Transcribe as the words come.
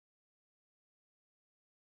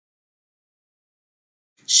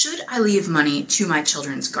Should I leave money to my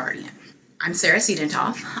children's guardian? I'm Sarah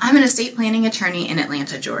Siedentopf. I'm an estate planning attorney in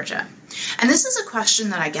Atlanta, Georgia. And this is a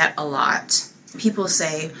question that I get a lot. People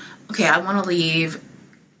say, okay, I want to leave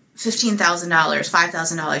 $15,000, $5,000,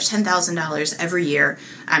 $10,000 every year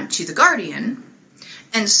to the guardian.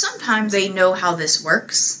 And sometimes they know how this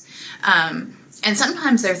works. And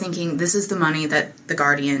sometimes they're thinking, this is the money that the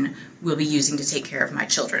guardian will be using to take care of my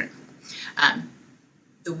children.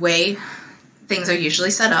 The way things are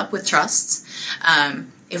usually set up with trusts,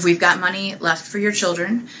 if we've got money left for your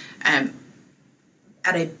children,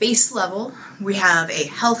 at a base level, we have a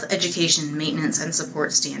health, education, maintenance, and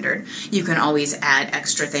support standard. You can always add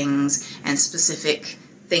extra things and specific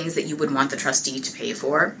things that you would want the trustee to pay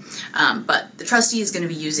for. But the trustee is going to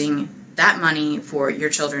be using that money for your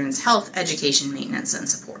children's health, education, maintenance, and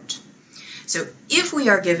support. So if we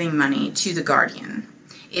are giving money to the guardian,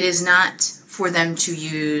 it is not for them to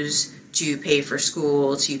use to pay for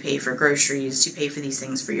school, to pay for groceries, to pay for these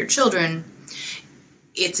things for your children.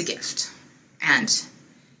 It's a gift. And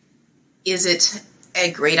is it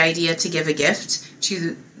a great idea to give a gift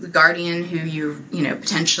to the guardian who you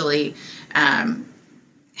potentially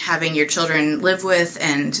having your children live with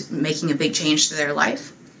and making a big change to their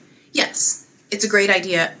life? Yes, it's a great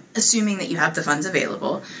idea, assuming that you have the funds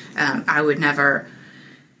available. I would never,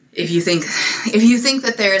 if you think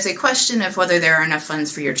that there is a question of whether there are enough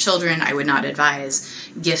funds for your children, I would not advise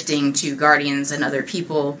gifting to guardians and other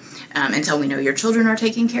people until we know your children are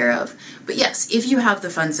taken care of. But yes, if you have the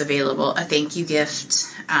funds available, a thank you gift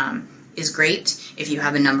is great. If you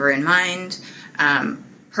have a number in mind,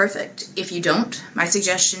 perfect. If you don't, my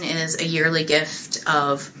suggestion is a yearly gift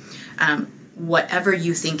of whatever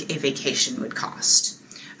you think a vacation would cost.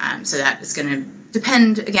 So that is going to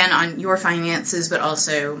depend, again, on your finances, but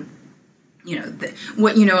also,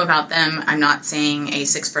 what you know about them. I'm not saying a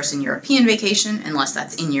 6-person European vacation, unless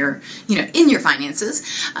that's in your, in your finances.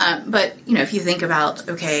 But, if you think about,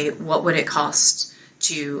 okay, what would it cost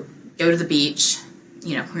to go to the beach?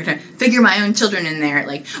 We're going to figure my own children in there.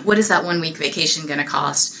 Like, what is that 1-week vacation going to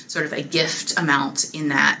cost? Sort of a gift amount in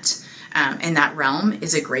that realm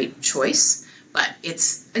is a great choice. But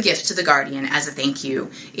it's a gift to the guardian as a thank you.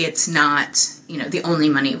 It's not, the only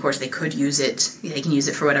money. Of course, they could use it. They can use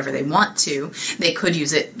it for whatever they want to. They could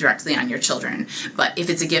use it directly on your children. But if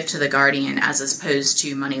it's a gift to the guardian as opposed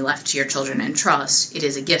to money left to your children in trust, it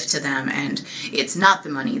is a gift to them, and it's not the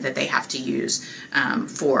money that they have to use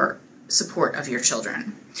for support of your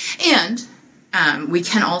children. And we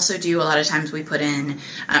can also do, a lot of times we put in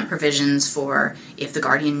provisions for if the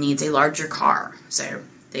guardian needs a larger car. So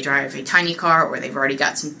they drive a tiny car, or they've already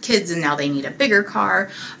got some kids and now they need a bigger car.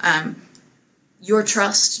 Your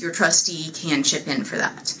trustee can chip in for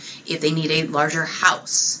that. If they need a larger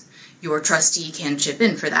house, your trustee can chip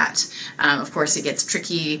in for that. Of course, it gets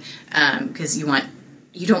tricky because you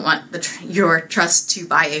don't want your trust to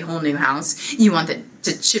buy a whole new house. You want it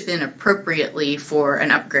to chip in appropriately for an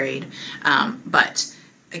upgrade. But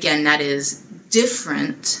again, that is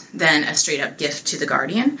different than a straight up gift to the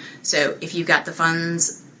guardian. So if you've got the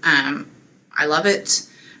funds, I love it.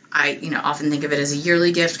 I often think of it as a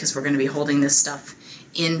yearly gift because we're going to be holding this stuff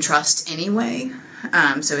in trust anyway.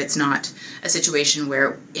 So it's not a situation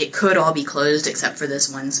where it could all be closed except for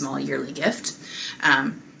this one small yearly gift.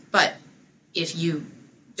 But if you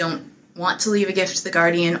don't want to leave a gift to the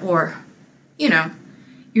guardian, or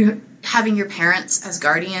you're having your parents as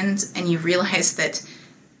guardians and you realize that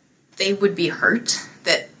they would be hurt,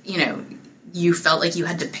 that you felt like you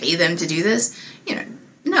had to pay them to do this,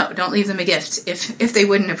 no, don't leave them a gift if they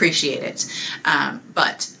wouldn't appreciate it.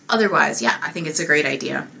 But otherwise, yeah, I think it's a great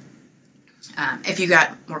idea. If you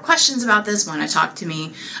got more questions about this, want to talk to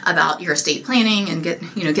me about your estate planning and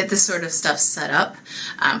get this sort of stuff set up,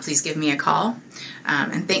 please give me a call.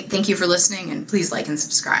 And thank you for listening, and please like and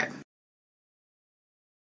subscribe.